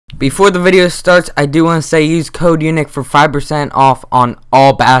Before the video starts, I do want to say use code UNIC for 5% off on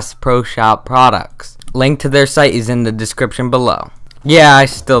all Bass Pro Shop products. Link to their site is in the description below. Yeah, I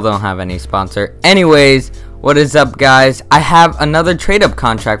still don't have any sponsor. Anyways, what is up, guys? I have another Tradeup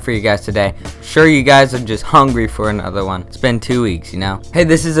contract for you guys today. Sure, you guys are just hungry for another one. It's been 2 weeks, you know. Hey,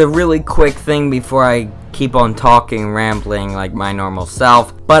 this is a really quick thing before I keep on talking, rambling like my normal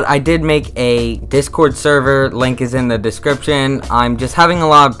self. But I did make a Discord server. Link is in the description. I'm just having a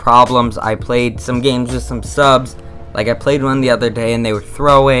lot of problems. I played some games with some subs. Like, I played one the other day and they were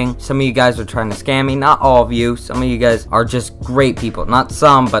throwing. Some of you guys were trying to scam me. Not all of you. Some of you guys are just great people. Not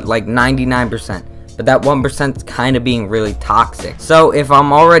some, but like 99%. But that 1% is kind of being really toxic. So if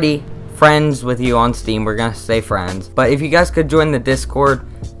I'm already friends with you on Steam, we're gonna stay friends. But if you guys could join the Discord,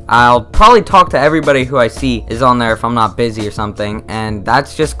 I'll probably talk to everybody who I see is on there if I'm not busy or something, and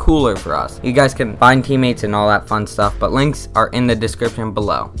that's just cooler for us. You guys can find teammates and all that fun stuff, but links are in the description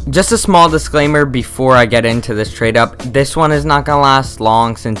below. Just a small disclaimer before I get into this trade up. This one is not gonna last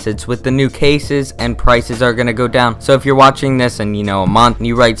long since it's with the new cases and prices are gonna go down. So if you're watching this in, a month and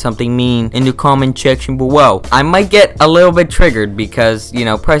you write something mean in the comment section below, I might get a little bit triggered because,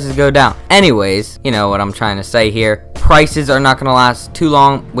 prices go down. Anyways, you know what I'm trying to say here. Prices are not gonna last too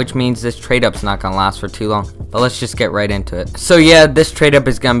long, which means this trade up's not gonna last for too long. But let's just get right into it. So yeah, this trade up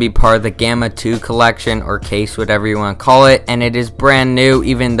is gonna be part of the Gamma 2 collection or case, whatever you want to call it, and it is brand new,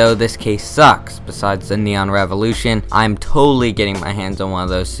 even though this case sucks. Besides the Neon Revolution, I'm totally getting my hands on one of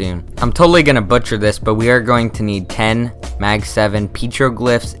those soon. I'm totally gonna butcher this, but we are going to need 10 Mag 7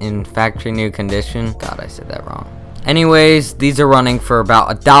 petroglyphs in factory new condition. God, I said that wrong. Anyways, these are running for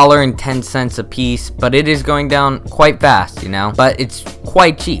about $1.10 a piece, but it is going down quite fast, but it's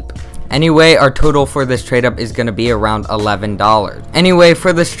quite cheap. Anyway, our total for this trade up is going to be around $11. Anyway,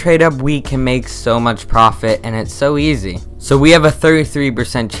 for this trade up, we can make so much profit and it's so easy. So we have a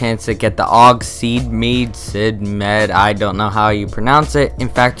 33% chance to get the AUG Seed Mead Sid Med, I don't know how you pronounce it, in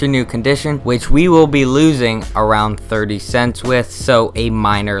factory new condition, which we will be losing around 30 cents with, so a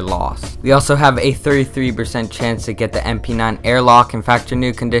minor loss. We also have a 33% chance to get the MP9 Airlock in factory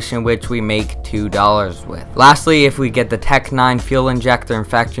new condition, which we make $2 with. Lastly, if we get the Tech 9 Fuel Injector in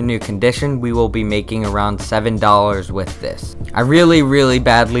factory new condition, we will be making around $7 with this. I really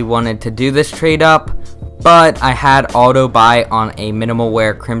badly wanted to do this trade up, but I had auto buy on a minimal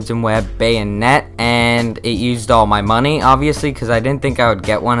wear Crimson Web bayonet and it used all my money, obviously, because I didn't think I would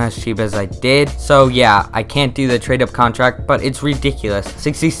get one as cheap as I did. So yeah, I can't do the trade up contract, but it's ridiculous.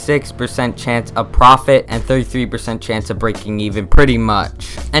 66% chance of profit and 33% chance of breaking even, pretty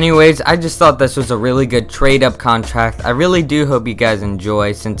much. Anyways, I just thought this was a really good trade up contract. I really do hope you guys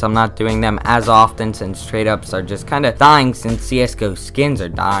enjoy, since I'm not doing them as often, since trade ups are just kind of dying since CSGO skins are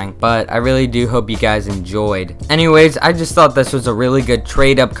dying. But I really do hope you guys enjoyed. Anyways, I just thought this was a really good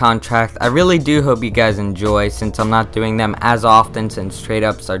trade up contract. I really do hope you guys enjoy, since I'm not doing them as often, since trade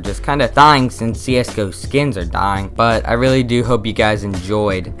ups are just kind of dying since CSGO skins are dying. But I really do hope you guys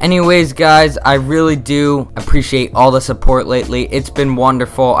enjoyed. Anyways, guys, I really do appreciate all the support lately. It's been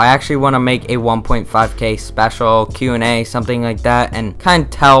wonderful. I actually want to make a 1.5k special Q&A, something like that, and kind of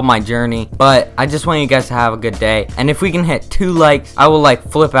tell my journey. But I just want you guys to have a good day, and if we can hit 2 likes, I will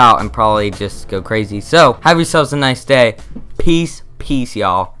flip out and probably just go crazy. So have yourselves a nice day. Peace,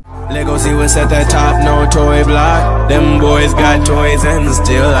 y'all. Lego see what's at that top, no toy block. Them boys got toys and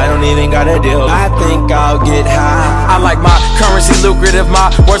still I don't even got a deal. I think I'll get high. I like my currency lucrative, my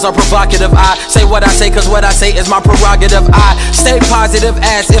words are provocative. I say what I say cause what I say is my prerogative. I stay positive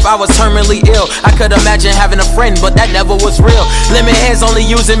as if I was terminally ill. I could imagine having a friend, but that never was real. Lemon heads only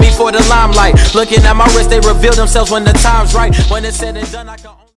using me for the limelight. Looking at my wrist, they reveal themselves when the time's right. When it's said and done, I can